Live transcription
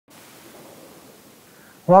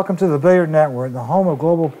Welcome to the Billiard Network, the home of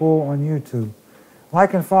global pool on YouTube.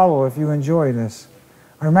 Like and follow if you enjoy this.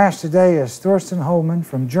 Our match today is Thorsten HOHMANN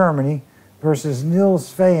from Germany versus Niels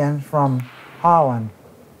Feijen from Holland.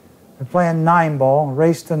 They're playing 9-ball,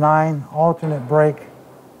 race to 9, alternate break.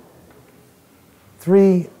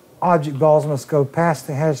 3 object balls must go past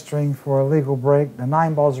the head string for a legal break. The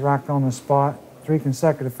 9 balls racked on the spot. 3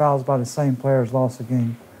 consecutive fouls by the same player has lost the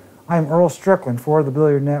game. I'm Earl Strickland for the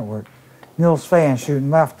Billiard Network. Niels Feijen shooting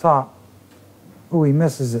left top. Ooh, he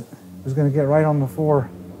misses it. He was going to get right on the 4.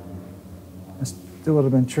 It still would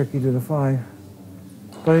have been tricky to the 5.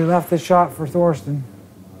 But he left the shot for Thorsten.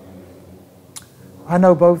 I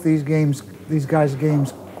know both these guys'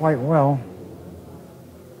 games quite well.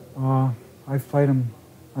 I've played them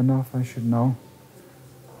enough, I should know,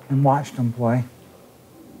 and watched them play.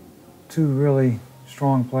 2 really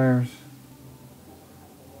strong players.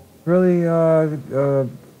 Really,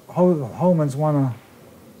 HOHMANN's won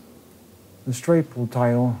the straight pool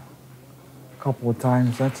title a couple of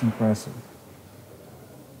times. That's impressive.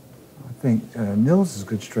 I think Niels is a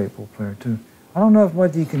good straight pool player too. I don't know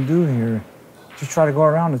what he can do here. Just try to go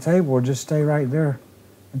around the table or just stay right there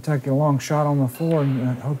and take a long shot on the 4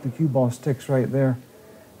 and hope the cue ball sticks right there.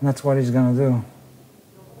 And that's what he's going to do.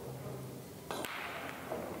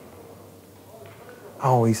 I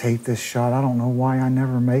always hate this shot. I don't know why I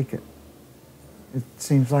never make it. It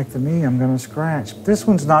seems like to me I'm going to scratch. This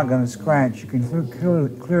one's not going to scratch. You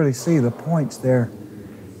can clearly see the points there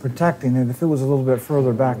protecting it. If it was a little bit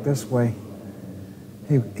further back this way,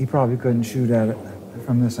 he probably couldn't shoot at it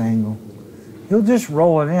from this angle. He'll just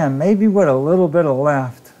roll it in, maybe with a little bit of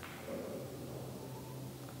left.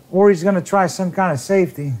 Or he's going to try some kind of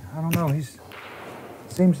safety. I don't know. He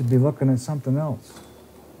seems to be looking at something else.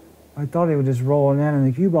 I thought he would just roll it in and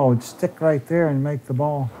the cue ball would stick right there and make the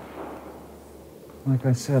ball. Like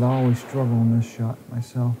I said, I always struggle on this shot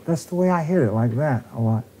myself. That's the way I hit it, like that, a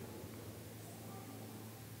lot.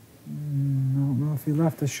 I don't know if he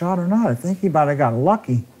left the shot or not. I think he might have got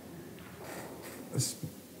lucky. This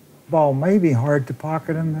ball may be hard to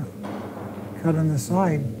pocket in the cut in the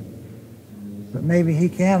side, but maybe he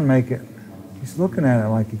can make it. He's looking at it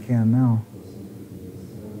like he can now.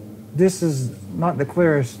 This is not the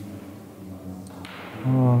clearest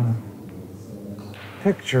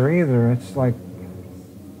picture either. It's like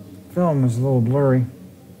film is a little blurry.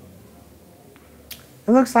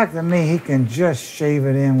 It looks like to me he can just shave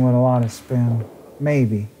it in with a lot of spin,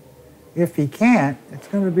 maybe. If he can't, it's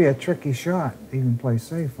going to be a tricky shot to even play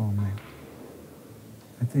safe on me.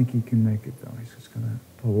 I think he can make it though. He's just going to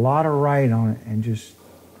put a lot of right on it and just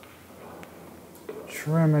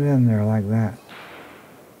trim it in there like that.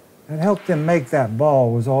 That helped him make that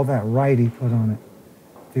ball, was all that right he put on it.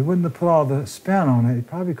 If he wouldn't have put all the spin on it, he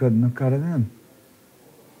probably couldn't have cut it in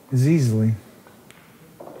as easily.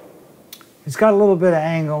 He's got a little bit of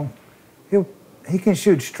angle. He can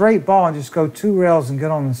shoot straight ball and just go 2 rails and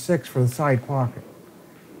get on the 6 for the side pocket.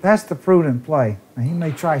 That's the prudent play. Now, he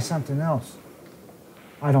may try something else.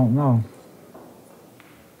 I don't know.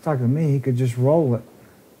 It's like to me, he could just roll it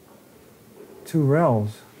 2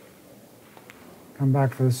 rails, come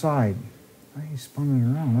back for the side. He spun it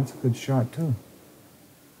around. That's a good shot too.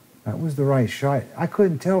 That was the right shot. I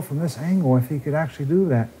couldn't tell from this angle if he could actually do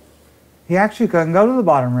that. He actually couldn't go to the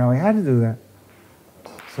bottom rail. He had to do that.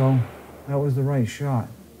 So that was the right shot.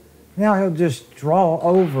 Now he'll just draw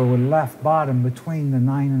over with left bottom between the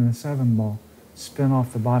 9 and the 7 ball. Spin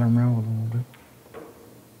off the bottom rail a little bit.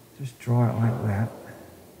 Just draw it like that.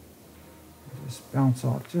 Just bounce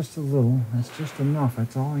off just a little. That's just enough.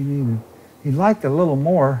 That's all he needed. He liked a little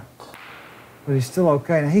more, but he's still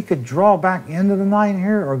okay. Now he could draw back into the 9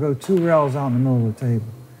 here or go 2 rails out in the middle of the table.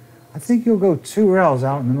 I think he'll go 2 rails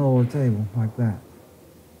out in the middle of the table like that.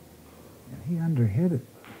 Yeah, he underhit it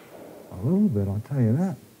a little bit, I'll tell you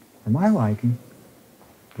that, for my liking.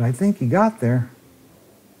 But I think he got there.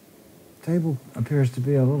 The table appears to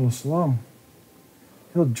be a little slow.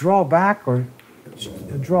 He'll draw back or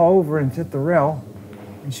he'll draw over and hit the rail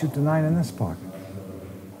and shoot the 9 in this pocket.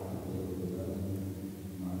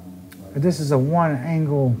 But this is a 1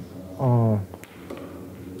 angle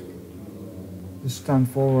just done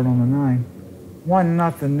forward on the 9.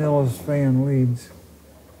 1-0 Niels Feijen leads.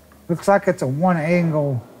 Looks like it's a 1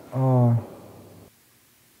 angle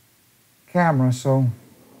camera, so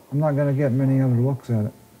I'm not going to get many other looks at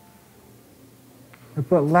it. We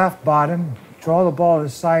put left bottom, draw the ball to the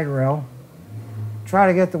side rail, try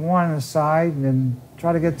to get the 1 on the side, and then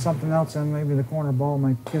try to get something else in. Maybe the corner ball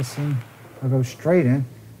might kiss in or go straight in.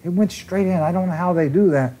 It went straight in. I don't know how they do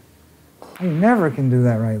that. You never can do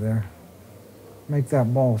that right there. Make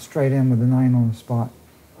that ball straight in with the 9 on the spot.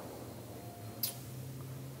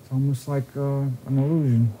 It's almost like an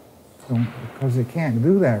illusion. Because it can't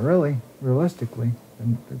do that, really, realistically.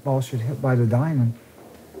 And the ball should hit by the diamond.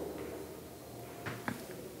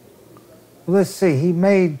 Well, let's see, he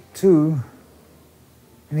made 2,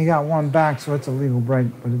 and he got 1 back, so it's a legal break,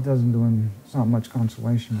 but it doesn't do him, it's not much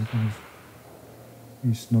consolation because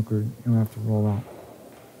he's snookered. He'll have to roll out,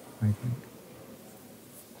 I think.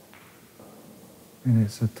 And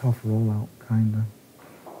it's a tough rollout, kind of,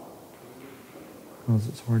 because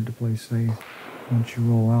it's hard to play safe once you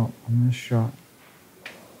roll out on this shot.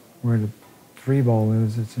 Where the 3 ball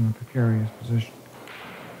is, it's in a precarious position.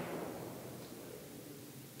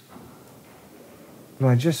 But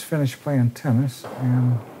I just finished playing tennis,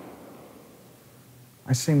 and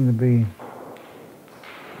I seem to be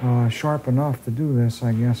sharp enough to do this,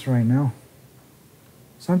 I guess, right now.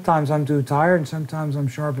 Sometimes I'm too tired, and sometimes I'm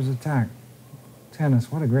sharp as a tack.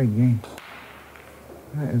 Tennis, what a great game.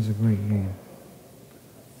 That is a great game.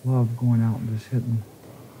 Love going out and just hitting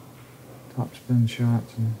top spin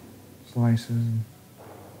shots and slices. And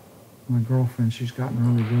my girlfriend, she's gotten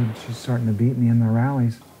really good. She's starting to beat me in the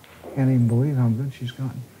rallies. Can't even believe how good she's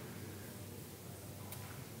gotten.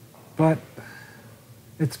 But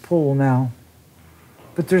it's pool now.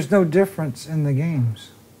 But there's no difference in the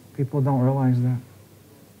games. People don't realize that.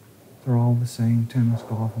 They're all the same, tennis,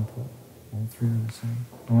 golf, and pool. All 3 are the same.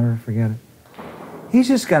 Don't ever forget it. He's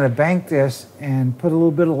just going to bank this and put a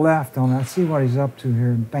little bit of left on it. I see what he's up to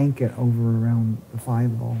here and bank it over around the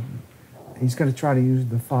 5 ball. He's going to try to use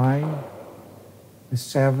the 5, the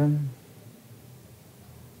 7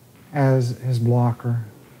 as his blocker.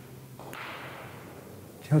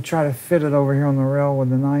 He'll try to fit it over here on the rail with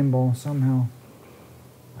the 9 ball somehow.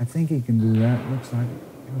 I think he can do that. Looks like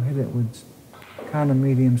he'll hit it with kind of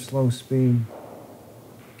medium slow speed.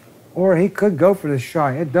 Or he could go for this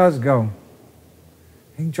shot. It does go.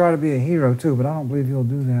 He can try to be a hero too, but I don't believe he'll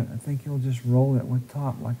do that. I think he'll just roll it with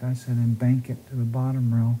top, like I said, and bank it to the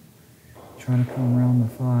bottom rail. Try to come around the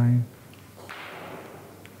 5.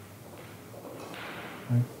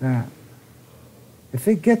 Like that. If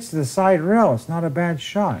it gets to the side rail, it's not a bad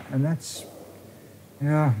shot. And that's,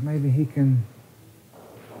 yeah, maybe he can.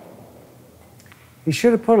 He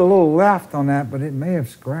should have put a little left on that, but it may have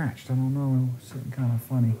scratched. I don't know. It was sitting kind of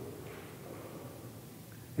funny.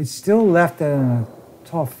 It's still left it in a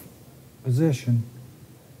tough position.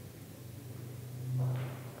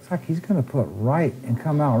 Looks like he's going to put right and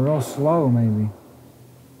come out real slow, maybe.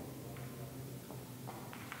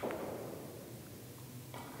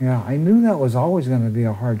 Yeah, I knew that was always going to be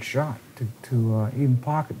a hard shot to even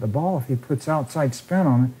pocket the ball if he puts outside spin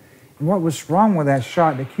on it. And what was wrong with that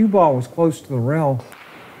shot, the cue ball was close to the rail,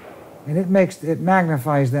 and it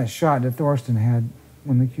magnifies that shot that Thorsten had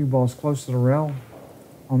when the cue ball is close to the rail.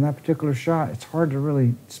 On that particular shot, it's hard to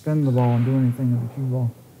really spin the ball and do anything with the cue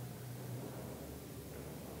ball.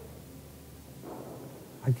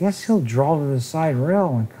 I guess he'll draw to the side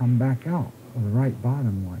rail and come back out with the right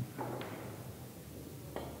bottom one.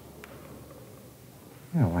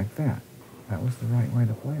 Yeah, like that. That was the right way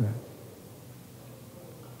to play that.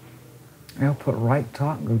 And he'll put right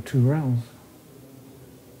top and go 2 rails.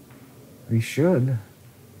 He should.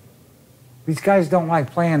 These guys don't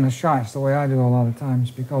like playing the shots the way I do a lot of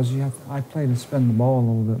times because I play to spin the ball a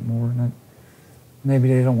little bit more. And maybe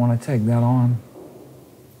they don't want to take that on.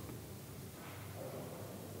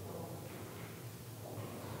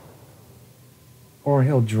 Or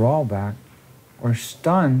he'll draw back or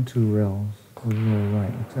stun 2 rails with a little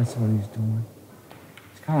right. That's what he's doing.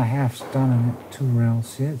 He's kind of half stunning it, 2 rails.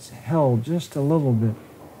 See, it's held just a little bit.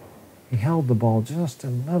 He held the ball just a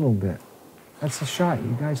little bit. That's a shot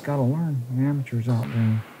you guys got to learn, the amateurs out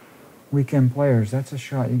there, weekend players. That's a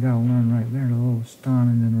shot you got to learn right there, the little stun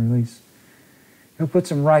and then release. He'll put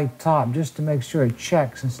some right top just to make sure it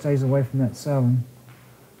checks and stays away from that 7,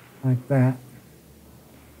 like that.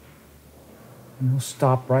 And he'll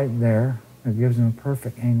stop right there. It gives him a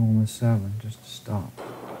perfect angle on the 7, just to stop.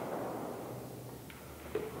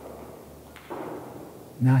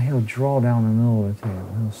 Now he'll draw down the middle of the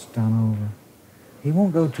table. He'll stun over. He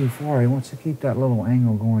won't go too far. He wants to keep that little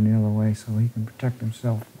angle going the other way so he can protect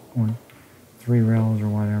himself going 3 rails or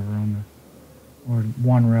whatever on the, or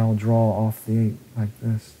 1 rail draw off the 8 like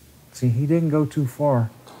this. See, he didn't go too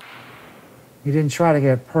far. He didn't try to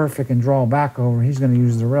get perfect and draw back over. He's going to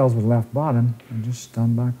use the rails with left bottom and just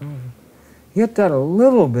stun back over. He hit that a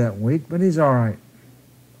little bit weak, but he's all right.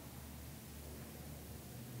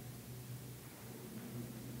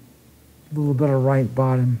 A little bit of right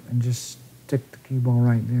bottom and just stick the cue ball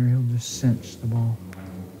right there. He'll just cinch the ball.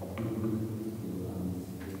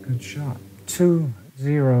 Good shot.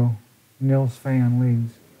 2-0, Nils Feijen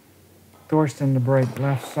leads. Thorsten to break,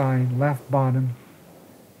 left side, left bottom.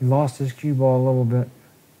 He lost his cue ball a little bit.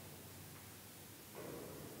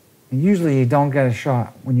 And usually you don't get a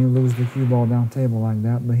shot when you lose the cue ball down table like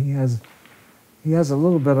that, but he has a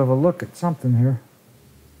little bit of a look at something here.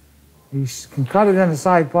 He can cut it in the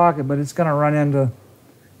side pocket, but it's going to run into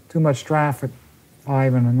too much traffic,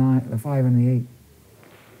 5 and a 9, the 5 and the 8.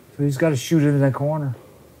 So he's got to shoot it in the corner.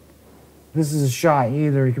 This is a shot.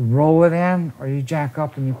 Either you can roll it in, or you jack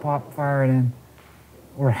up and you fire it in,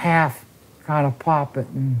 or half kind of pop it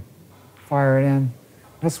and fire it in.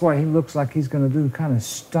 That's what he looks like he's going to do, kind of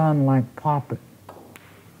stun, like pop it.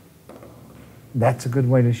 That's a good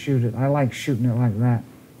way to shoot it. I like shooting it like that.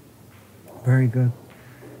 Very good.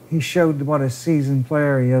 He showed what a seasoned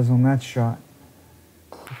player he is on that shot,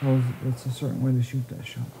 because it's a certain way to shoot that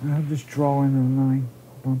shot. Now he'll just draw into the 9,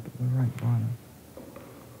 bump at the right bottom.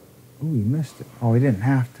 Ooh, he missed it. Oh, he didn't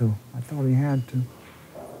have to. I thought he had to.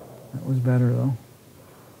 That was better, though.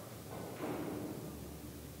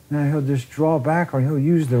 Now he'll just draw back, or he'll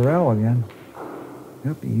use the rail again.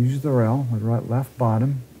 Yep, he used the rail with right left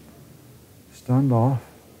bottom. Stunned off.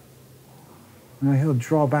 Now he'll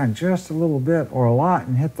draw back just a little bit, or a lot,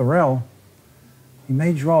 and hit the rail. He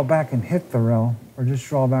may draw back and hit the rail, or just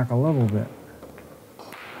draw back a little bit.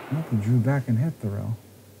 Nope, he drew back and hit the rail.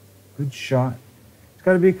 Good shot. He's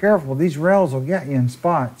got to be careful. These rails will get you in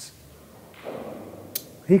spots.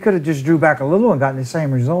 He could have just drew back a little and gotten the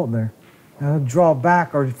same result there. Now he'll draw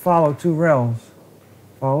back or follow 2 rails.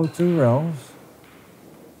 Follow 2 rails.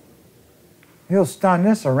 He'll stun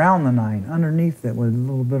this around the 9, underneath it with a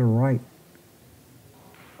little bit of right.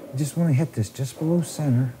 You just want to hit this just below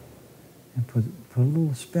center and put a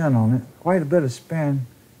little spin on it, quite a bit of spin,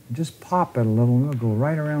 and just pop it a little, and it'll go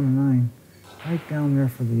right around the 9, right down there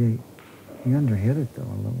for the 8. He underhit it though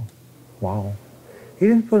a little. Wow. He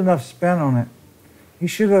didn't put enough spin on it. He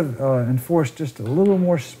should have enforced just a little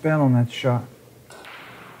more spin on that shot.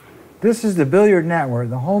 This is the Billiard Network,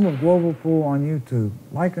 the home of global pool on YouTube.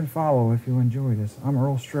 Like and follow if you enjoy this. I'm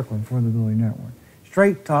Earl Strickland for the Billiard Network.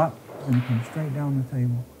 Straight top, and come straight down the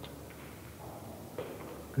table.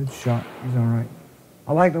 Good shot. He's all right.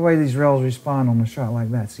 I like the way these rails respond on a shot like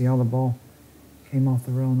that. See how the ball came off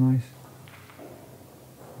the rail nice?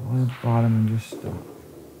 Left bottom and just stop.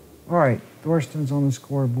 All right, Thorsten's on the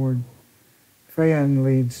scoreboard. Feijen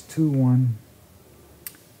leads 2-1.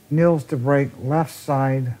 Nils to break, left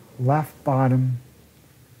side, left bottom,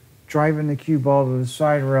 driving the cue ball to the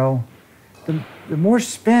side rail. The more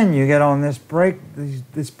spin you get on this break,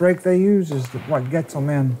 this break they use is what gets them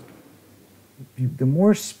in. The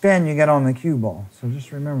more spin you get on the cue ball, so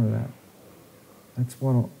just remember that. That's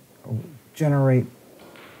what will generate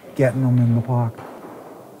getting them in the pocket.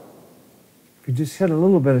 If you just hit a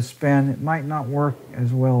little bit of spin, it might not work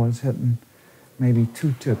as well as hitting maybe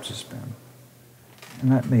 2 tips of spin.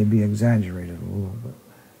 And that may be exaggerated a little bit.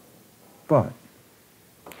 But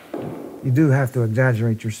you do have to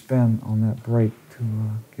exaggerate your spin on that break to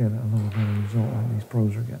get a little better result like these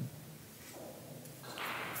pros are getting.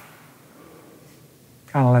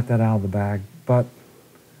 Kind of let that out of the bag, but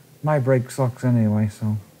my break sucks anyway,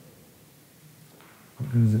 so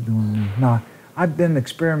what good is it doing me? Now, I've been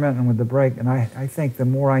experimenting with the break, and I think the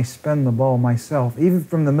more I spin the ball myself, even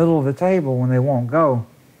from the middle of the table when they won't go,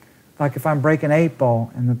 like if I'm breaking 8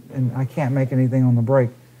 ball and I can't make anything on the break,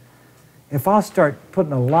 if I'll start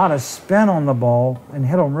putting a lot of spin on the ball and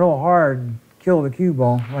hit them real hard, and kill the cue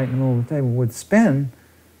ball right in the middle of the table with spin,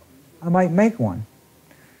 I might make one.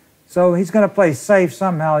 So he's going to play safe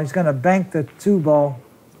somehow. He's going to bank the 2 ball.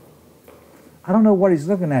 I don't know what he's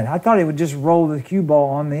looking at. I thought he would just roll the cue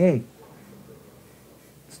ball on the 8.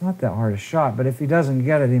 It's not that hard a shot, but if he doesn't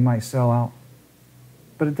get it, he might sell out.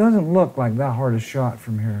 But it doesn't look like that hard a shot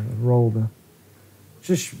from here.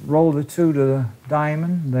 Just roll the 2 to the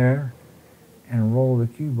diamond there and roll the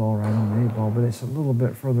cue ball right on the 8 ball, but it's a little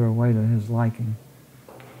bit further away to his liking.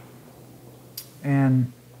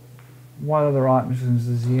 And what other options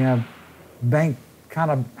does he have? Bank, kind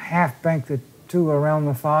of half bank the 2 around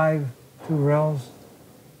the 5, 2 rails,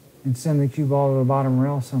 and send the cue ball to the bottom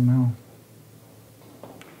rail somehow.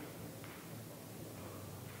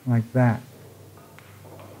 Like that.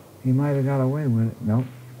 He might have got away with it. Nope.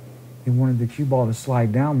 He wanted the cue ball to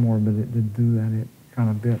slide down more, but it didn't do that. It kind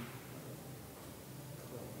of bit.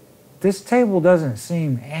 This table doesn't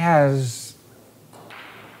seem as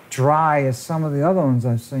dry as some of the other ones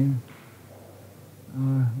I've seen.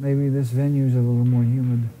 Maybe this venue's a little more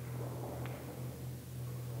humid.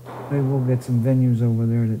 Maybe we'll get some venues over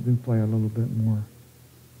there that do play a little bit more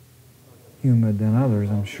humid than others,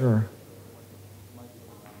 I'm sure.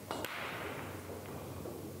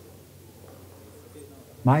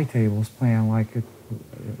 My table's playing like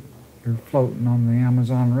you're floating on the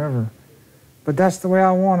Amazon River. But that's the way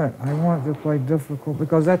I want it. I want it to play difficult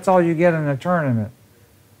because that's all you get in a tournament,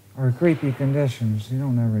 or creepy conditions. You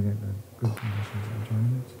don't ever get good conditions in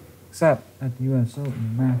tournaments, except at the U.S.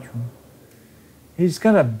 Open match room. He's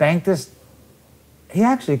going to bank this. He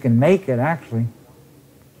actually can make it, actually.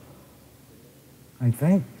 I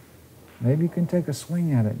think. Maybe you can take a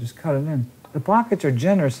swing at it, just cut it in. The pockets are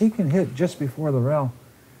generous. He can hit just before the rail.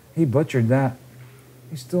 He butchered that.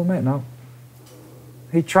 He still made, no.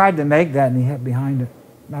 He tried to make that and he hit behind it.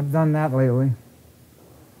 I've done that lately.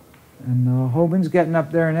 And HOHMANN's getting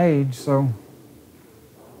up there in age, so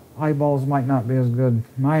eyeballs might not be as good.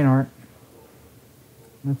 Mine aren't.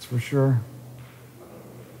 That's for sure.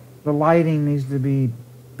 The lighting needs to be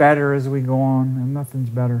better as we go on, and nothing's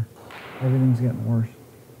better. Everything's getting worse.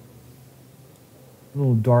 A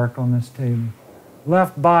little dark on this table.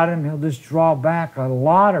 Left bottom, he'll just draw back a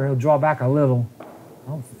lot, or he'll draw back a little.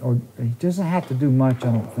 Or he doesn't have to do much,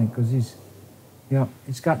 I don't think, because he's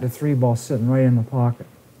got the 3-ball sitting right in the pocket.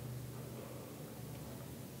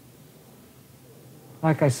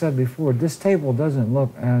 Like I said before, this table doesn't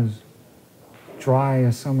look as dry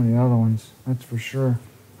as some of the other ones, that's for sure.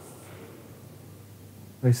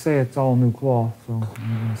 They say it's all new cloth, so I'm not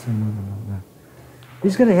going to say nothing about that.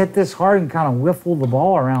 He's going to hit this hard and kind of whiffle the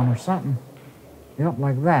ball around or something. Yep,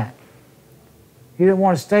 like that. He didn't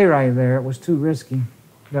want to stay right there. It was too risky.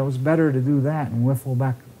 That was better to do that and whiffle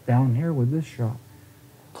back down here with this shot.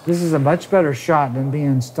 This is a much better shot than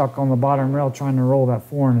being stuck on the bottom rail trying to roll that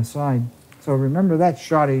 4 on the side. So remember that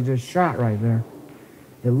shot he just shot right there.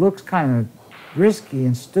 It looks kind of risky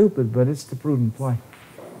and stupid, but it's the prudent play.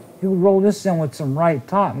 He'll roll this in with some right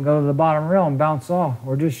top and go to the bottom rail and bounce off,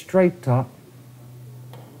 or just straight top.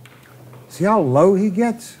 See how low he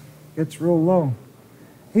gets? Gets real low.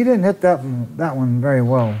 He didn't hit that one very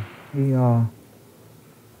well. He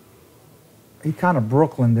kind of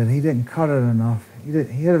Brooklyned it. He didn't cut it enough. He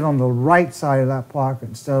hit it on the right side of that pocket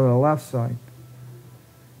instead of the left side.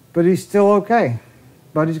 But he's still okay.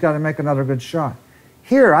 But he's got to make another good shot.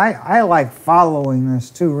 Here, I like following this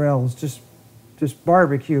 2 rails. Just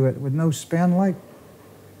barbecue it with no spin, like.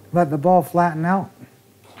 Let the ball flatten out.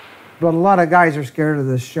 But a lot of guys are scared of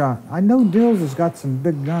this shot. I know Dills has got some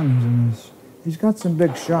big guns in this. He's got some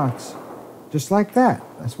big shots. Just like that.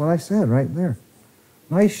 That's what I said right there.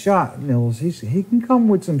 Nice shot, Nils. He can come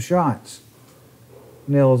with some shots.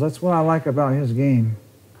 Nils, that's what I like about his game.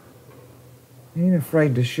 He ain't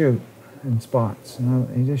afraid to shoot in spots.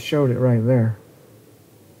 He just showed it right there.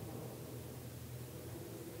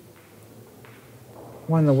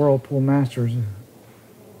 Won the Whirlpool Masters a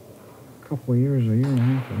couple of years, a year and a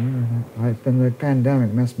half. The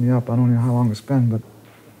pandemic messed me up. I don't know how long it's been, but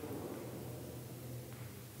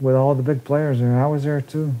with all the big players there, I was there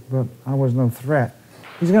too, but I was no threat.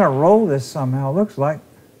 He's going to roll this somehow, looks like,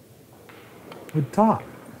 with top.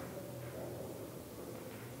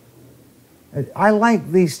 I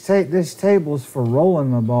like these tables for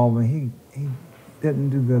rolling the ball, but he didn't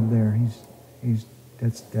do good there.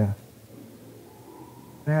 That's death.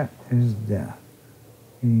 That is death.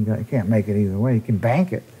 He can't make it either way. He can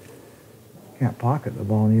bank it. Can't pocket the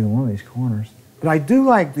ball in either one of these corners. But I do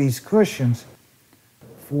like these cushions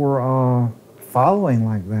for following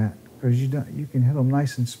like that, because you can hit them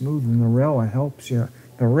nice and smooth, and the rail helps you.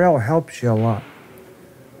 The rail helps you a lot.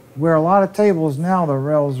 Where a lot of tables now, the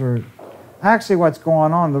rails are actually what's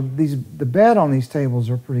going on. The bed on these tables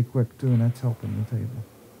are pretty quick too, and that's helping the table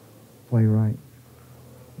play right.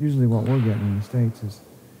 Usually, what we're getting in the States is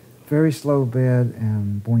very slow bed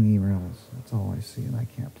and boingy rails. That's all I see, and I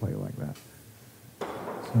can't play like that.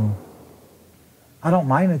 So I don't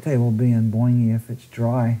mind a table being boingy if it's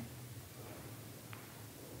dry.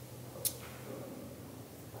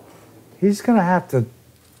 He's going to have to,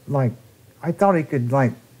 like, I thought he could,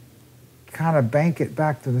 like, kind of bank it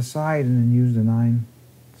back to the side and then use the 9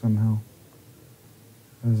 somehow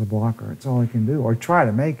as a blocker. That's all he can do. Or try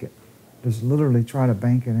to make it. Just literally try to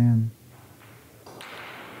bank it in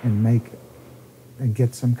and make it. And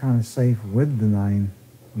get some kind of safe with the 9,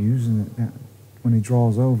 using it when he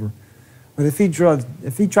draws over. But if he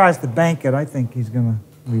tries to bank it, I think he's going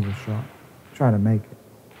to leave a shot. Try to make it.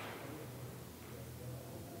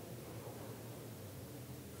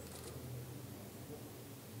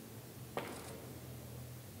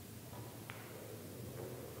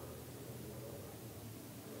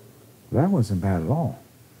 That wasn't bad at all.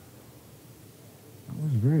 That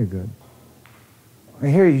was very good.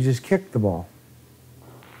 And here you just kick the ball.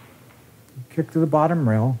 You kick to the bottom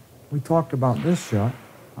rail. We talked about this shot.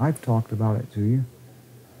 I've talked about it to you.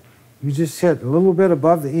 You just hit a little bit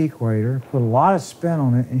above the equator, put a lot of spin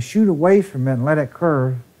on it, and shoot away from it and let it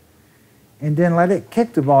curve, and then let it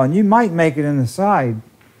kick the ball. And you might make it in the side.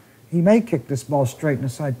 He may kick this ball straight in the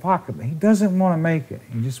side pocket, but he doesn't want to make it.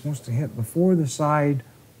 He just wants to hit before the side,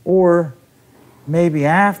 or maybe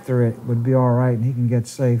after it would be all right, and he can get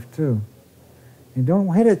safe too. And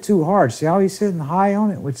don't hit it too hard. See how he's hitting high on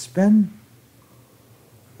it with spin?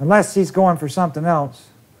 Unless he's going for something else.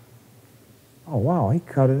 Oh, wow, he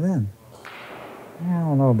cut it in. I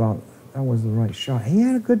don't know about that was the right shot. He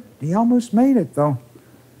had a good, he almost made it, though.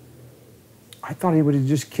 I thought he would have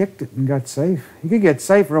just kicked it and got safe. He could get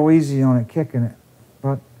safe real easy on it, kicking it,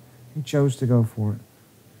 but he chose to go for it.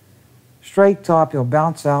 Straight top, he'll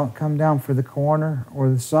bounce out, come down for the corner or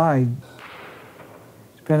the side,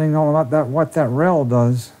 depending on what that rail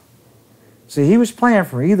does. See, he was playing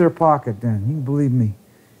for either pocket then, you can believe me.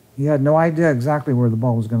 He had no idea exactly where the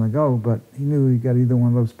ball was going to go, but he knew he got either one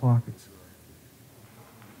of those pockets.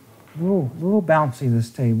 A little bouncy,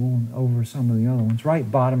 this table, over some of the other ones.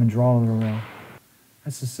 Right bottom and draw to the rail.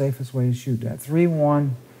 That's the safest way to shoot that.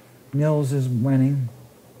 3-1, Nils is winning,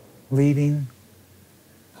 leading.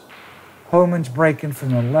 Hohmann's breaking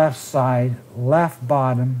from the left side, left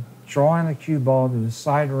bottom, drawing the cue ball to the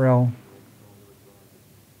side rail.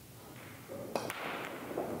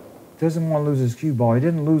 Doesn't want to lose his cue ball. He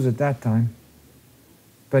didn't lose it that time,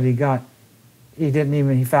 but he fouled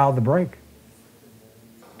the break.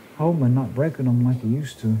 Hohmann not breaking them like he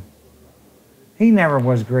used to. He never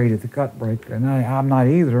was great at the cut break, and I'm not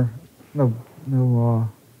either. No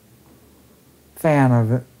fan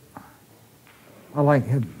of it. I like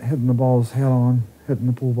hitting the ball's head on, hitting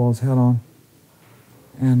the pool ball's head on,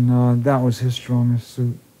 and that was his strongest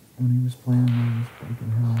suit when he was playing. He was breaking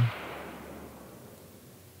head on.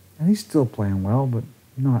 And he's still playing well, but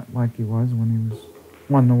not like he was when he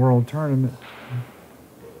won the world tournament.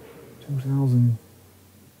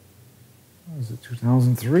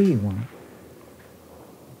 2003 he won it.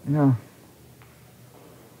 You know,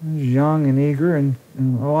 he was young and eager and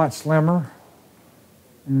a lot slimmer.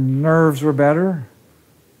 And nerves were better.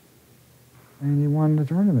 And he won the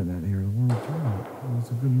tournament that year, the world tournament. It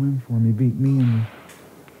was a good win for him. He beat me in the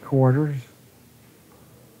quarters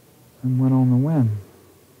and went on to win.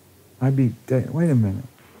 I beat, wait a minute,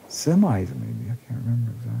 semis maybe, I can't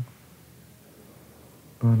remember exactly.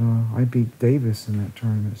 But I beat Davis in that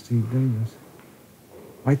tournament, Steve Davis.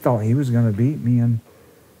 I thought he was going to beat me, and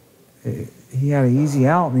he had an easy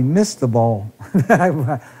out, and he missed the ball. I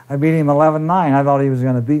beat him 11-9. I thought he was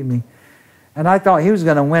going to beat me. And I thought he was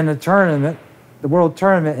going to win the tournament, the world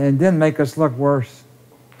tournament, and then make us look worse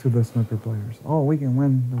to the snooker players. Oh, we can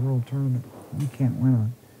win the world tournament. We can't win a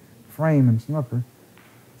frame in snooker.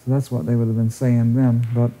 So that's what they would have been saying then.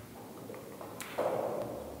 But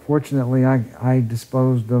fortunately, I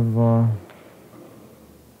disposed of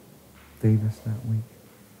Davis that week.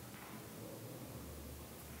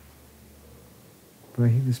 But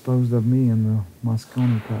he disposed of me in the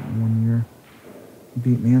Moscone Cup in 1 year. He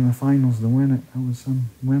beat me in the finals to win it. That was some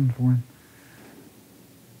win for him.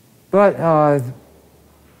 But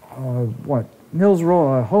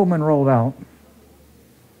Hohmann rolled out.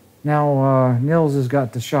 Now, Nils has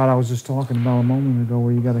got the shot I was just talking about a moment ago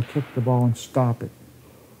where you got to kick the ball and stop it.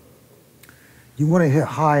 You want to hit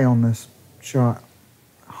high on this shot,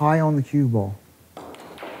 high on the cue ball.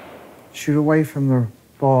 Shoot away from the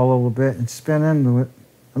ball a little bit and spin into it,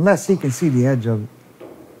 unless he can see the edge of it.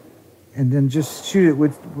 And then just shoot it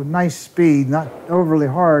with nice speed, not overly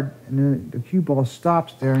hard, and then the cue ball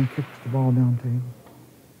stops there and kicks the ball down table.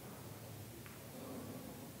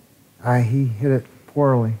 He hit it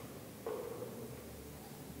poorly.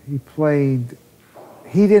 He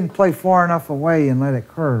didn't play far enough away and let it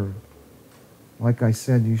curve, like I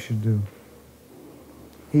said you should do.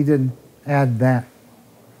 He didn't add that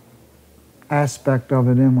aspect of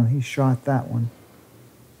it in when he shot that one.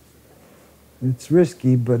 It's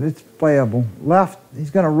risky, but it's playable. Left, he's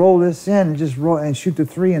going to roll this in and just roll and shoot the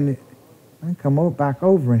three and come back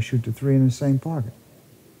over and shoot the three in the same pocket.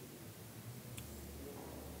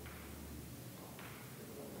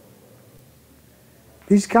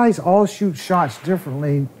 These guys all shoot shots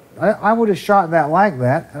differently. I would have shot that like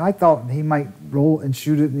that, and I thought he might roll and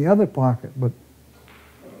shoot it in the other pocket, but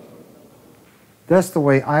that's the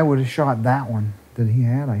way I would have shot that one that he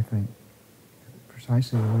had, I think.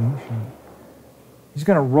 Precisely the way he shot. He's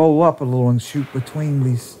going to roll up a little and shoot between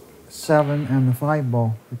these 7 and the 5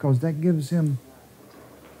 ball because that gives him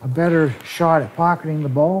a better shot at pocketing the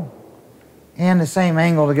ball and the same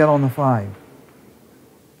angle to get on the 5.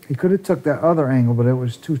 He could have took that other angle, but it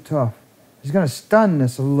was too tough. He's going to stun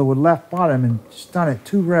this a little with left bottom and stun it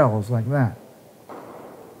 2 rails like that.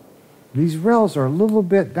 These rails are a little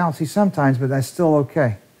bit bouncy sometimes, but that's still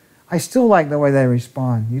okay. I still like the way they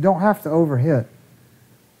respond. You don't have to overhit.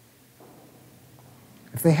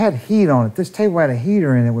 If they had heat on it, this table had a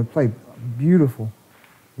heater in it, would play beautiful.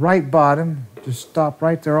 Right bottom, just stop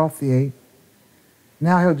right there off the 8.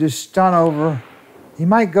 Now he'll just stun over. He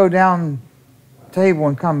might go down table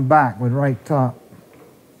and come back with right top.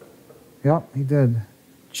 Yep, he did.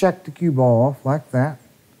 Check the cue ball off like that.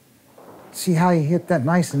 See how he hit that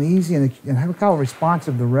nice and easy, and look how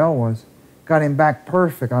responsive the rail was. Got him back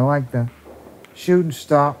perfect. I like that. Shoot and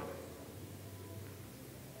stop.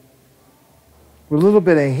 With a little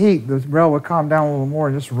bit of heat, the rail would calm down a little more.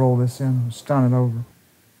 Just roll this in and stun it over.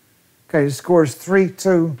 Okay, the score is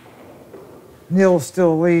 3-2. Neil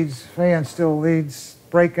still leads. Feijen still leads.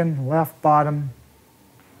 Breaking left bottom.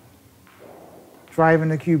 Driving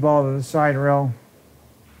the cue ball to the side rail.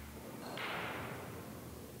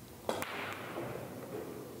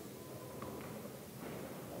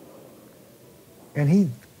 And he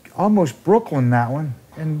almost Brooklyn that one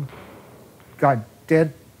and got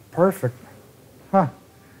dead perfect. Huh.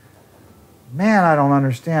 Man, I don't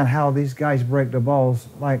understand how these guys break the balls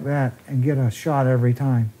like that and get a shot every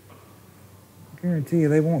time. I guarantee you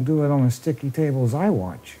they won't do it on the sticky tables I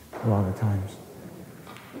watch a lot of times.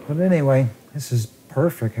 But anyway, this is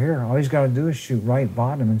perfect here. All he's got to do is shoot right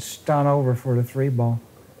bottom and stun over for the 3 ball.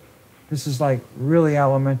 This is like really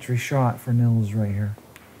elementary shot for Nils right here.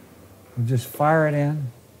 We'll just fire it in.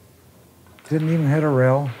 Didn't even hit a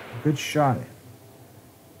rail. Good shot.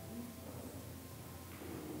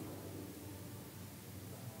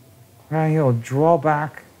 Now he'll draw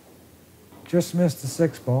back. Just missed the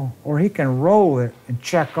 6 ball. Or he can roll it and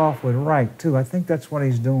check off with right too. I think that's what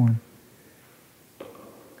he's doing.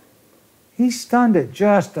 He stunned it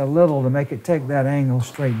just a little to make it take that angle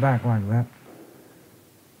straight back like that.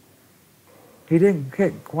 He didn't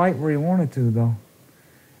hit quite where he wanted to though.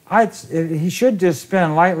 He should just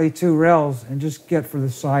spin lightly 2 rails and just get for the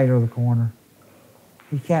side or the corner.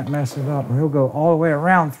 He can't mess it up, or he'll go all the way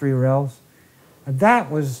around 3 rails. And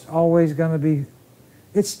that was always going to be...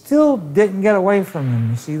 It still didn't get away from him.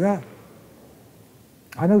 You see that?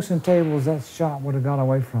 I know some tables that shot would have got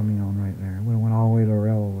away from me on right there. It would have went all the way to the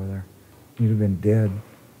rail over there. You'd have been dead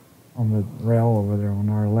on the rail over there on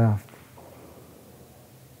our left.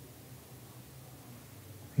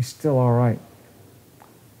 He's still all right.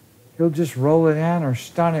 He'll just roll it in or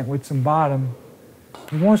stun it with some bottom.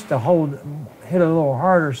 He wants to hit it a little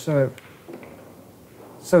harder so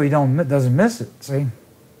he doesn't miss it, see?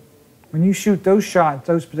 When you shoot those shots,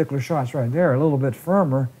 those particular shots right there, a little bit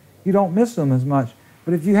firmer, you don't miss them as much.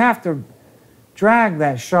 But if you have to drag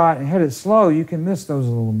that shot and hit it slow, you can miss those a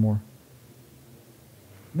little more.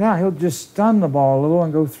 Now he'll just stun the ball a little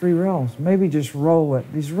and go 3 rails. Maybe just roll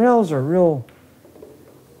it. These rails are real...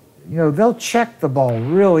 You know, they'll check the ball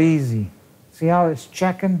real easy. See how it's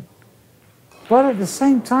checking? But at the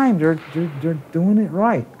same time, they're doing it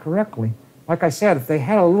right, correctly. Like I said, if they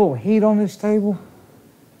had a little heat on this table,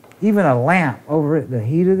 even a lamp over it that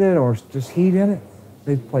heated it or just heat in it,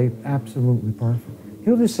 they'd play absolutely perfect.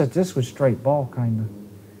 He'll just set this with straight ball, kind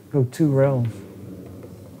of. Go 2 rails.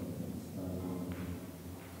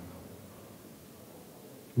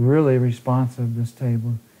 Really responsive, this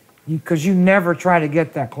table. Because you never try to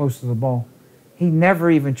get that close to the ball. He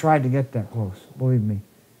never even tried to get that close, believe me.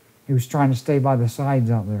 He was trying to stay by the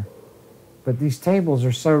sides out there. But these tables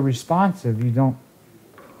are so responsive, you don't...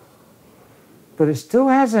 But it still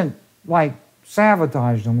hasn't, like,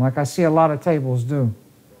 sabotaged them, like I see a lot of tables do.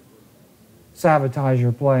 Sabotage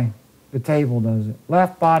your play. The table does it.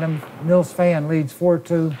 Left bottom, Nils Feijen leads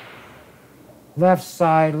 4-2. Left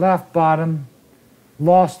side, left bottom,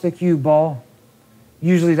 lost the cue ball.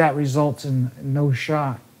 Usually that results in no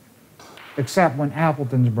shot, except when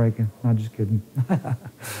Appleton's breaking. No, just kidding.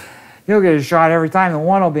 He'll get a shot every time. The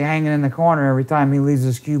 1 will be hanging in the corner every time he leaves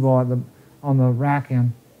his cue ball on the rack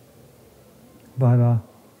end. But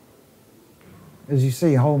as you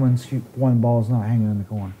see, Holman's 1 ball is not hanging in the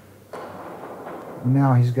corner. And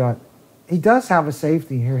now he does have a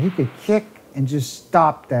safety here. He could kick and just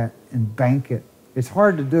stop that and bank it. It's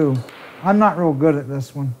hard to do. I'm not real good at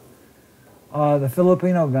this one. The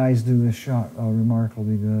Filipino guys do this shot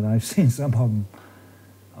remarkably good. I've seen some of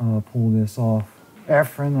them pull this off.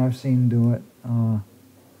 Efren, I've seen do it.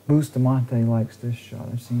 Bustamante likes this shot.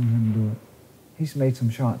 I've seen him do it. He's made some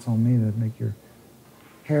shots on me that make your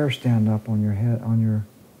hair stand up on your head, on your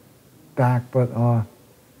back. But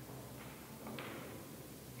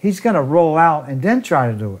he's going to roll out and then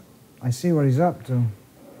try to do it. I see what he's up to.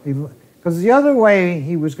 Because the other way,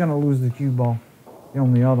 he was going to lose the cue ball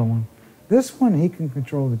on the other one. This one, he can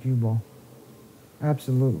control the cue ball.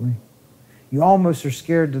 Absolutely. You almost are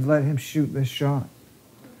scared to let him shoot this shot.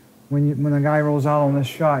 When a guy rolls out on this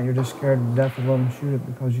shot, you're just scared to death to let him shoot it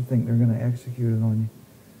because you think they're going to execute it on you.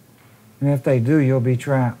 And if they do, you'll be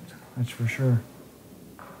trapped. That's for sure.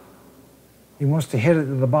 He wants to hit it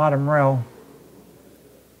to the bottom rail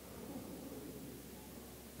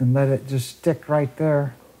and let it just stick right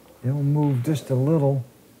there. It'll move just a little,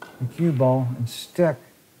 the cue ball, and stick.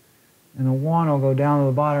 And a 1 will go down to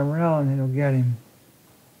the bottom rail and it'll get him.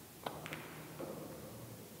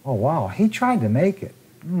 Oh, wow. He tried to make it.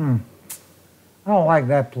 I don't like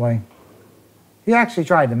that play. He actually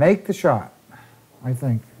tried to make the shot, I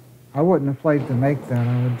think. I wouldn't have played to make that.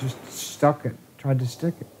 I would have just stuck it, tried to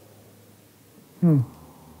stick it.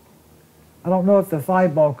 I don't know if the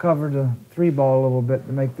 5 ball covered the 3 ball a little bit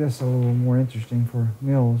to make this a little more interesting for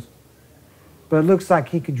Mills. But it looks like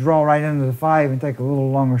he could draw right into the 5 and take a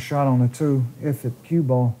little longer shot on the 2 if the cue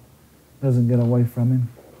ball doesn't get away from him.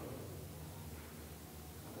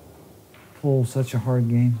 Pool's such a hard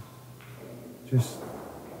game. Just,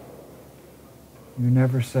 you're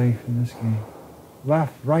never safe in this game.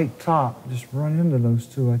 Left, right, top, just run into those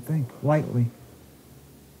 2, I think, lightly.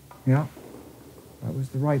 Yeah, that was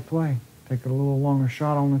the right play. Take a little longer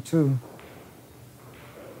shot on the 2.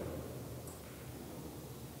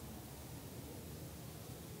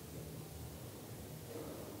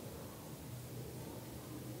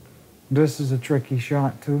 This is a tricky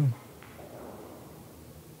shot, too.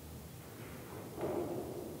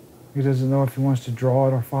 He doesn't know if he wants to draw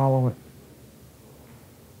it or follow it.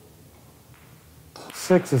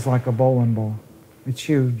 6 is like a bowling ball. It's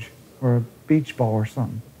huge, or a beach ball or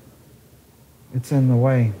something. It's in the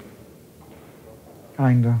way,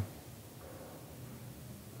 kinda.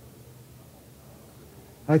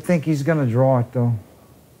 I think he's gonna draw it though.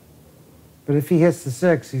 But if he hits the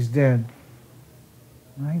 6, he's dead.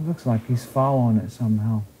 Well, he looks like he's following it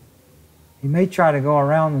somehow. He may try to go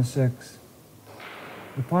around the 6.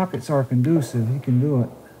 The pockets are conducive, he can do it.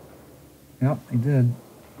 Yep, he did.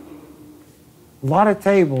 A lot of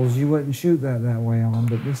tables you wouldn't shoot that way on,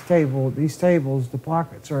 but these tables, the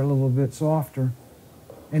pockets are a little bit softer.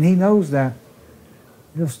 And he knows that.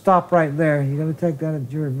 He'll stop right there. You gotta take that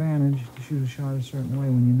at your advantage to shoot a shot a certain way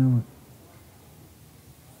when you know it.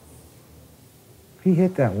 He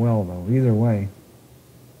hit that well though, either way.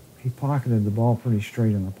 He pocketed the ball pretty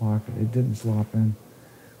straight in the pocket. It didn't slop in.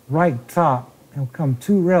 Right top, he'll come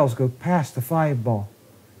 2 rails, go past the 5 ball.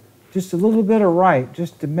 Just a little bit of right,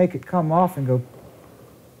 just to make it come off and go.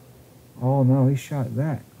 Oh no, he shot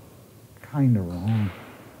that kind of wrong.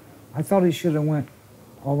 I thought he should have went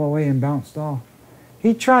all the way and bounced off.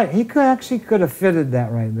 He tried, he could have fitted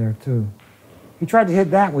that right there too. He tried to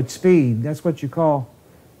hit that with speed. That's what you call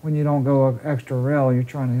when you don't go extra rail, you're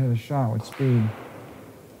trying to hit a shot with speed.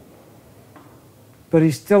 But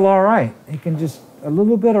he's still all right. He can just a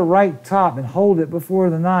little bit of right top and hold it before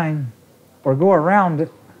the 9 or go around it.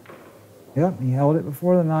 Yep, he held it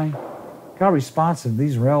before the 9. Look how responsive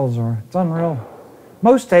these rails are. It's unreal.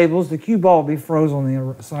 Most tables, the cue ball will be frozen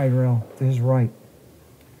on the side rail to his right.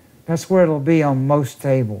 That's where it'll be on most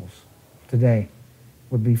tables today.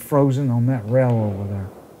 Would be frozen on that rail over there,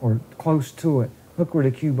 or close to it. Look where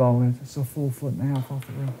the cue ball is. It's a full 1.5 feet off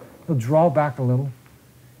the rail. He'll draw back a little.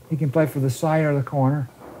 He can play for the side or the corner,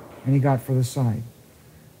 and he got for the side.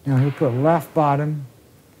 Now he'll put left bottom,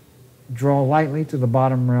 draw lightly to the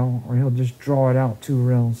bottom rail, or he'll just draw it out 2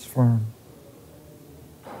 rails firm.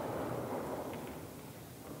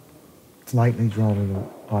 Lightly draw to the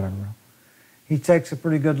bottom rail. He takes a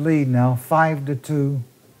pretty good lead now, 5-2.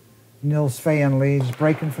 Nils Feijen leads,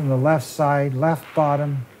 breaking from the left side, left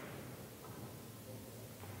bottom.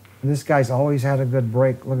 This guy's always had a good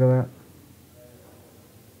break, look at that.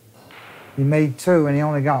 He made 2 and he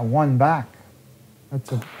only got 1 back.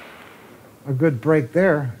 That's a good break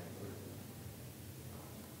there.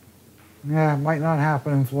 Yeah, it might not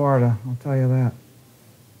happen in Florida, I'll tell you that.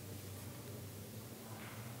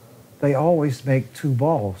 They always make 2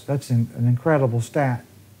 balls. That's an incredible stat.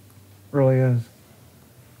 Really is.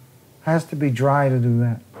 Has to be dry to do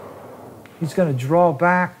that. He's going to draw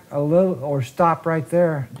back a little or stop right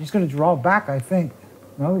there. He's going to draw back, I think.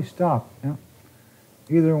 No, he stopped. Yeah.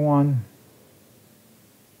 Either one.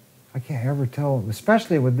 I can't ever tell,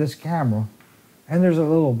 especially with this camera. And there's a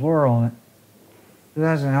little blur on it. It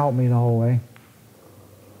hasn't helped me the whole way.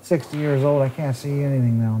 60 years old, I can't see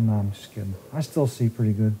anything now. No, I'm just kidding. I still see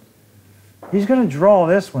pretty good. He's going to draw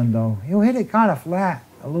this one, though. He'll hit it kind of flat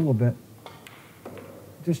a little bit.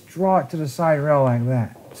 Just draw it to the side rail like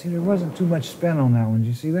that. See, there wasn't too much spin on that one. Did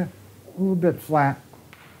you see that? A little bit flat.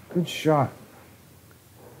 Good shot.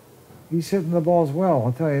 He's hitting the balls well,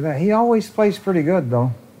 I'll tell you that. He always plays pretty good,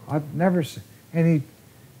 though. I've never seen, and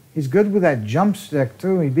he's good with that jump stick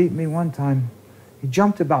too. He beat me one time. He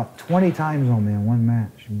jumped about 20 times on me in one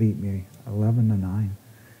match and beat me 11-9.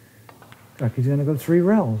 Like he's gonna go 3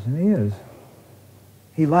 rails, and he is.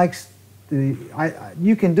 He likes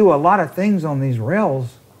you can do a lot of things on these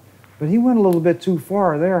rails, but he went a little bit too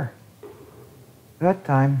far there that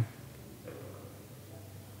time.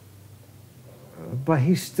 But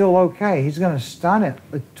he's still okay. He's going to stun it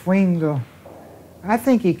between the... I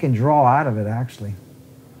think he can draw out of it, actually,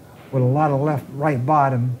 with a lot of right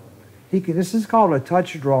bottom. This is called a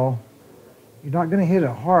touch draw. You're not going to hit it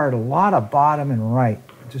hard. A lot of bottom and right.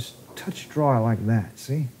 Just touch draw it like that,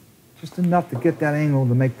 see? Just enough to get that angle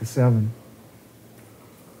to make the 7.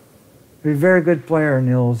 He's a very good player,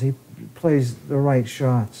 Nils. He plays the right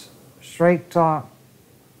shots. Straight top,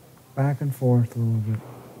 back and forth a little bit.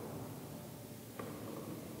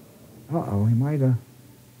 Uh-oh, he might have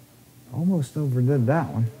almost overdid that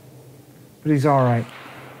one. But he's all right.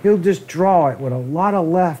 He'll just draw it with a lot of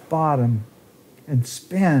left bottom and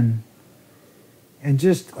spin and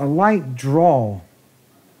just a light draw.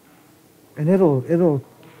 And it'll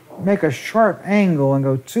make a sharp angle and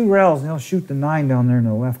go 2 rails, and he'll shoot the 9 down there in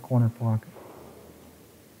the left corner pocket.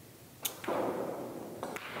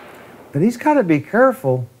 But he's got to be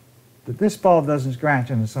careful that this ball doesn't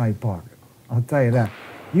scratch in the side pocket. I'll tell you that.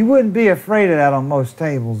 You wouldn't be afraid of that on most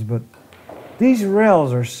tables, but these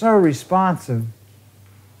rails are so responsive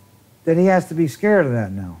that he has to be scared of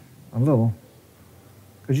that now, a little.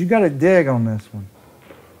 Because you got to dig on this one.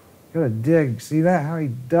 You got to dig. See that, how he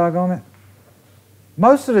dug on it?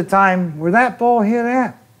 Most of the time, where that ball hit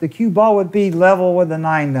at, the cue ball would be level with the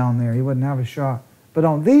 9 down there. He wouldn't have a shot. But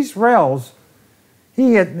on these rails,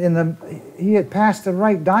 he had passed the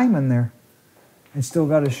right diamond there and still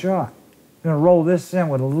got a shot. Going to roll this in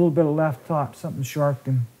with a little bit of left top. Something sharked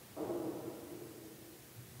him.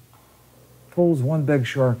 Pulls one big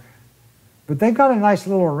shark. But they got a nice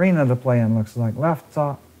little arena to play in, looks like. Left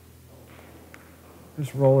top.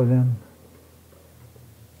 Just roll it in.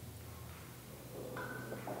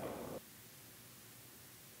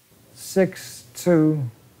 (6-2),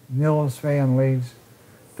 Nils Feijen leads.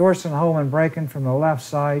 Thorsten HOHMANN breaking from the left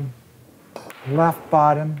side. Left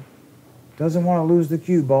bottom. Doesn't want to lose the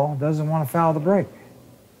cue ball. Doesn't want to foul the break.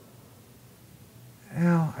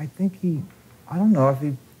 Now, I think I don't know if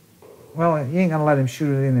well, he ain't going to let him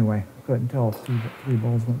shoot it anyway. I couldn't tell if 3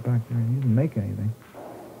 balls went back there and he didn't make anything.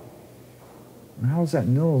 And how does that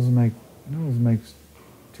Nils make? Nils makes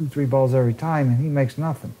 2-3 balls every time and he makes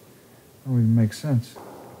nothing. That don't even make sense.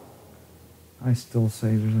 I still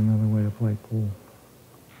say there's another way to play pool.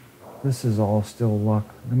 This is all still luck.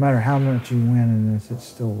 No matter how much you win in this, it's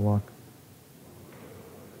still luck.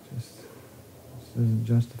 This doesn't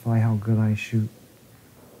justify how good I shoot.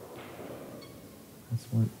 That's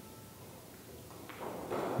what...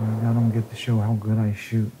 I don't get to show how good I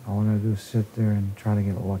shoot. All I gotta do is sit there and try to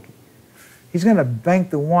get lucky. He's gonna bank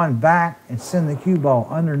the 1 back and send the cue ball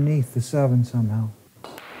underneath the 7 somehow.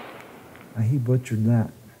 Now, he butchered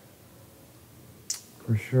that.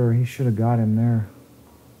 For sure, he should have got him there.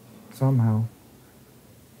 Somehow.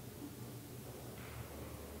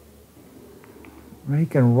 Well, he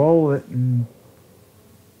can roll it and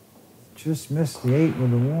just miss the 8 with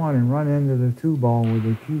the 1 and run into the 2 ball with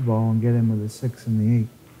the cue ball and get him with the 6 and the 8.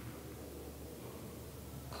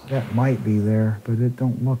 That might be there, but it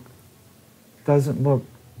doesn't look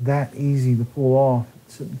that easy to pull off.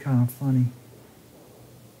 It's sitting kind of funny.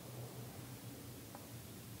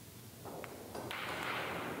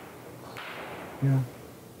 Yeah.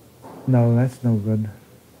 No, that's no good.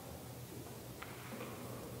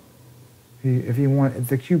 If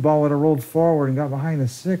the cue ball would have rolled forward and got behind the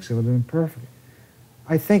 6, it would have been perfect.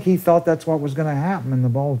 I think he thought that's what was going to happen, and the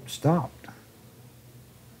ball stopped.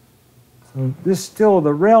 So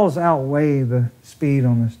the rails outweigh the speed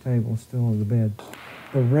on this table still of the bed.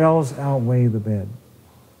 The rails outweigh the bed.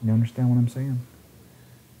 You understand what I'm saying?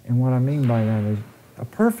 And what I mean by that is a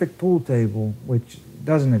perfect pool table, which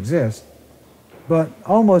doesn't exist, but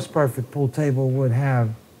almost perfect pool table would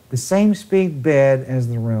have the same speed bed as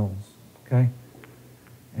the rails, okay?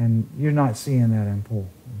 And you're not seeing that in pool,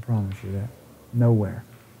 I promise you that. Nowhere,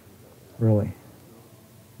 really.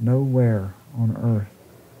 Nowhere on earth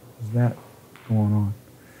is that going on.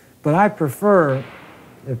 But I prefer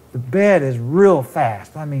if the bed is real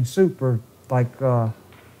fast. I mean super, like it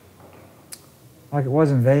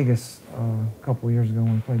was in Vegas a couple of years ago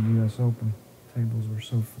when we played the U.S. Open.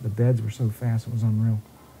 The beds were so fast it was unreal.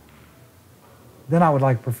 Then I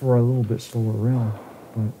would prefer a little bit slower rail,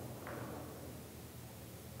 but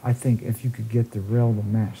I think if you could get the rail to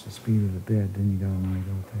match the speed of the bed, then you got an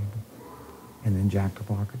ideal table. And then jack the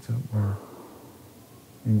pockets up where,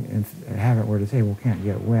 and have it where the table can't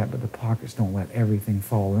get wet, but the pockets don't let everything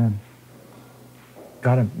fall in.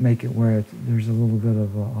 Got to make it where there's a little bit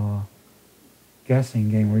of a guessing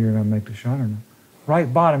game where you're going to make the shot or not.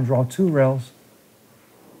 Right bottom, draw 2 rails.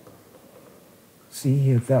 See, he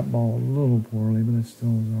hit that ball a little poorly, but it still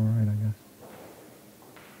was all right, I guess.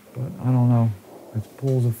 But I don't know.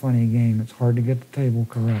 Pool's a funny game. It's hard to get the table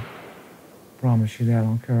correct. Promise you that. I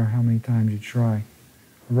don't care how many times you try.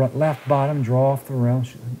 Left bottom, draw off the rail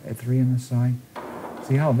at 3 in the side.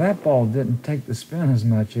 See how that ball didn't take the spin as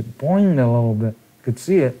much. It boinged a little bit. Could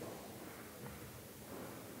see it.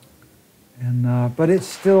 And but it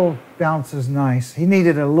still bounces nice. He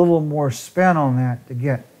needed a little more spin on that to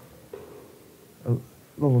get a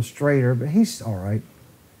little straighter, but he's all right.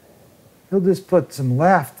 He'll just put some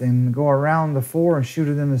left and go around the 4 and shoot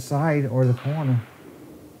it in the side or the corner.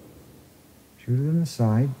 Shoot it in the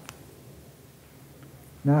side.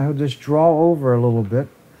 Now he'll just draw over a little bit.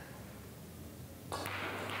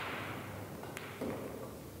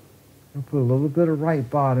 He'll put a little bit of right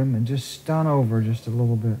bottom and just stun over just a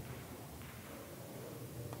little bit.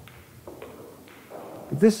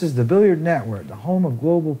 But this is the Billiard Network, the home of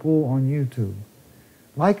global pool on YouTube.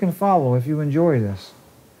 Like and follow if you enjoy this.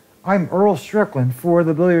 I'm Earl Strickland for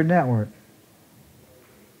the Billiard Network.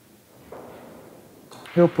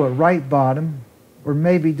 He'll put right bottom, or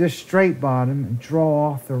maybe just straight bottom, and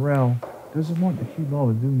draw off the rail. Doesn't want the cue ball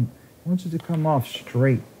to do, he wants it to come off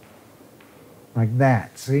straight. Like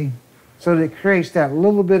that, see? So that it creates that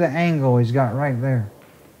little bit of angle he's got right there.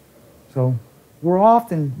 So we're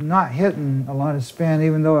often not hitting a lot of spin,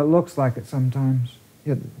 even though it looks like it sometimes.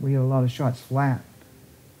 We hit a lot of shots flat.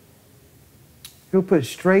 He'll put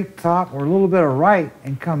straight top or a little bit of right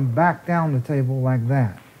and come back down the table like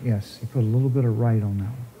that. Yes, he put a little bit of right on that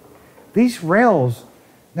one. These rails,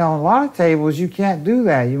 now on a lot of tables you can't do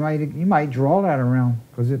that. You might draw that around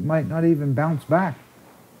because it might not even bounce back.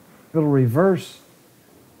 It'll reverse.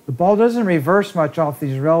 The ball doesn't reverse much off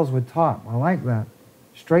these rails with top. I like that.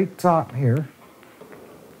 Straight top here.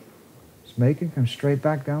 Just make it come straight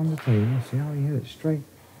back down the table. See how he hit it straight.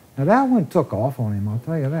 Now that one took off on him, I'll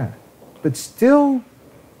tell you that. But still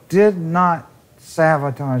did not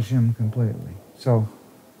sabotage him completely. So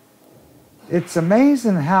it's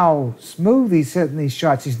amazing how smooth he's hitting these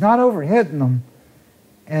shots. He's not overhitting them,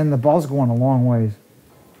 and the ball's going a long ways.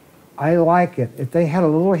 I like it. If they had a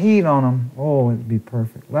little heat on them, oh, it'd be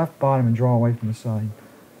perfect. Left bottom and draw away from the side.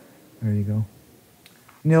 There you go.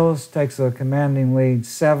 Nils takes a commanding lead,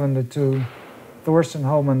 7-2. Thorsten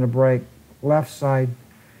HOHMANN to break, left side.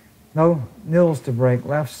 No, Nils to break,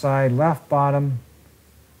 left side, left bottom.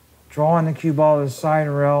 Drawing the cue ball to the side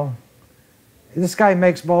rail. This guy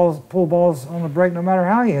makes balls, pull balls on the break no matter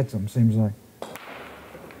how he hits them, seems like.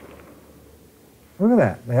 Look at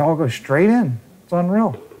that. They all go straight in. It's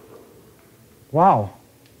unreal. Wow.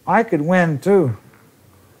 I could win too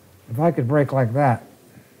if I could break like that.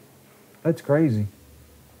 That's crazy.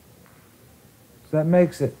 So that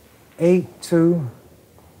makes it 8-2.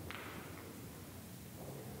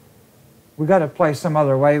 We got to play some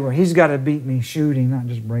other way where he's got to beat me shooting, not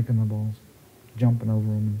just breaking the balls, jumping over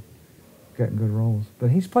them and getting good rolls.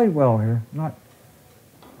 But he's played well here, not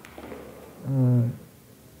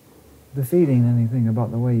defeating anything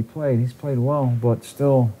about the way he played. He's played well, but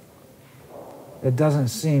still, it doesn't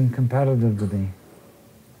seem competitive to me.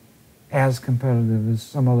 As competitive as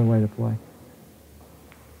some other way to play.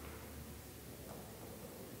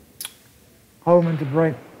 HOHMANN to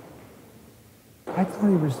break. I thought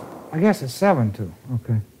he was, I guess it's 7-2.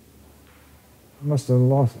 Okay. Must have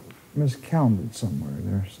lost, miscounted somewhere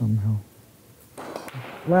there somehow.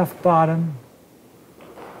 Left bottom.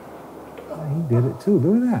 Oh, he did it too.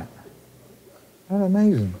 Look at that. That's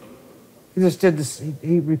amazing. He just did this,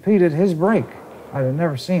 he repeated his break. I'd have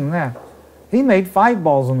never seen that. He made 5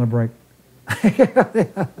 balls on the break.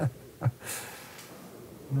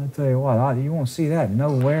 I'll tell you what, you won't see that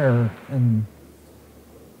nowhere in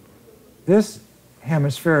this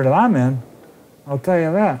hemisphere that I'm in. I'll tell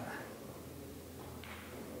you that.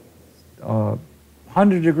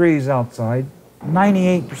 100 degrees outside,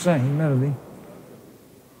 98% humidity.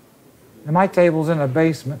 And my table's in a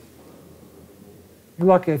basement. You're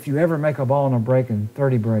lucky if you ever make a ball in a break in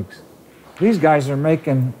 30 breaks. These guys are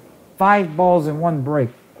making 5 balls in 1 break.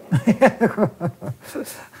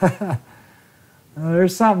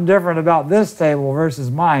 There's something different about this table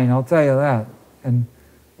versus mine, I'll tell you that. And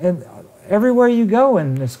everywhere you go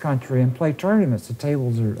in this country and play tournaments, the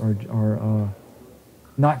tables are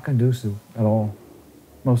not conducive at all,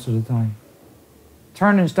 most of the time.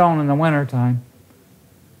 Turning stone in the winter time,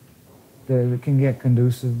 they can get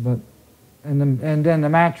conducive, but and then the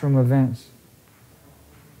matchroom events.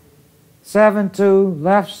 7-2,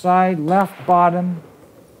 left side, left bottom.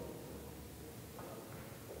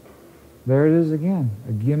 There it is again,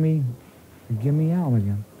 a gimme out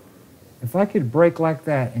again. If I could break like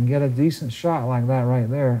that and get a decent shot like that right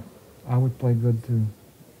there, I would play good too.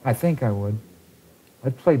 I think I would.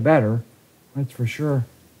 I'd play better, that's for sure.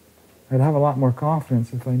 I'd have a lot more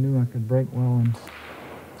confidence if I knew I could break well and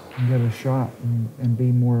get a shot and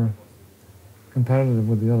be more competitive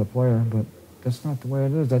with the other player, but that's not the way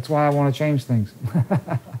it is. That's why I want to change things.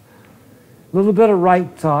 A little bit of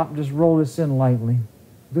right top, just roll this in lightly.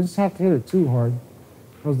 Doesn't have to hit it too hard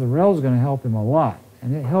because the rail's going to help him a lot.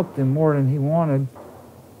 And it helped him more than he wanted.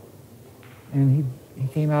 And he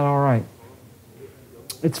came out all right.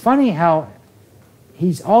 It's funny how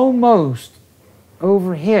he's almost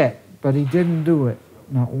overhit, but he didn't do it,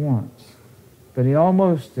 not once. But he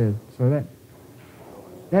almost did. So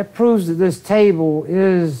that proves that this table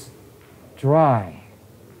is dry.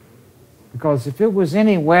 Because if it was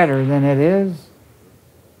any wetter than it is,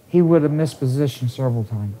 he would have missed position several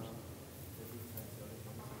times.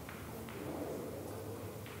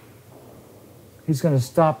 He's going to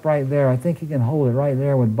stop right there. I think he can hold it right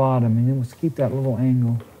there with bottom, and he wants to keep that little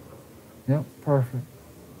angle. Yep, perfect.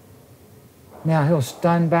 Now he'll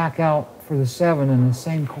stun back out for the 7 in the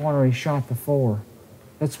same corner he shot the 4.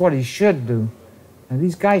 That's what he should do. Now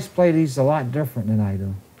these guys play these a lot different than I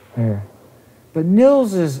do. There. But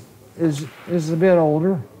Nils is a bit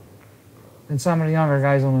older than some of the younger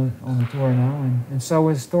guys on the tour now, and so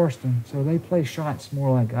is Thorsten. So they play shots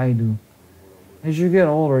more like I do. As you get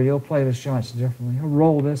older, you'll play the shots differently. He'll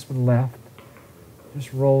roll this with left.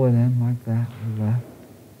 Just roll it in like that with left.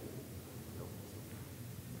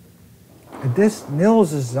 But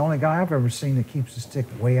Nils is the only guy I've ever seen that keeps the stick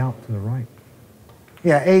way out to the right.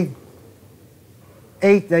 Yeah,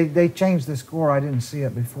 8. They changed the score. I didn't see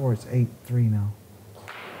it before. It's 8-3 now.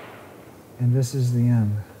 And this is the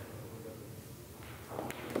end.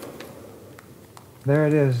 There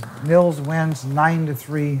it is. Nils wins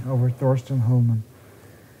 9-3 over Thorsten HOHMANN.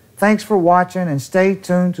 Thanks for watching, and stay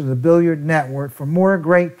tuned to the Billiard Network for more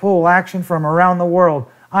great pool action from around the world.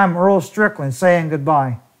 I'm Earl Strickland saying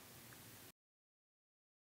goodbye.